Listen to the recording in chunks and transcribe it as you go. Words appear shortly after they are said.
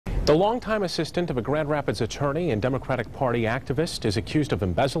The longtime assistant of a Grand Rapids attorney and Democratic Party activist is accused of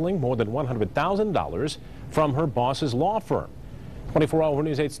embezzling more than $100,000 from her boss's law firm. 24-hour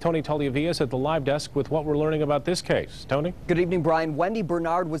News 8's Tony Tagliavia is at the live desk with what we're learning about this case. Tony? Good evening, Brian. Wendy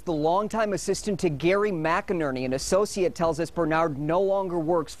Bernard was the longtime assistant to Gary McInerney. An associate tells us Bernard no longer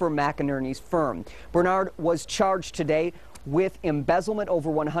works for McInerney's firm. Bernard was charged today with embezzlement over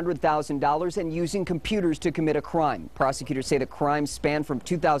 $100,000 and using computers to commit a crime. Prosecutors say the crime spanned from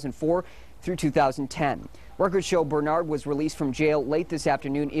 2004 through 2010. Records show Bernard was released from jail late this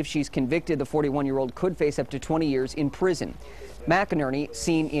afternoon. If she's convicted, the 41-year-old could face up to 20 years in prison. McInerney,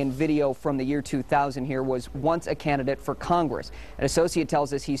 seen in video from the year 2000 here, was once a candidate for Congress. An associate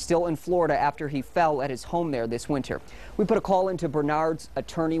tells us he's still in Florida after he fell at his home there this winter. We put a call into Bernard's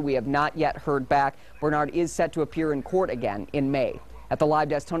attorney. We have not yet heard back. Bernard is set to appear in court again in May. At the live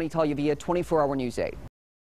desk, Tony Tagliavia, 24-hour News 8.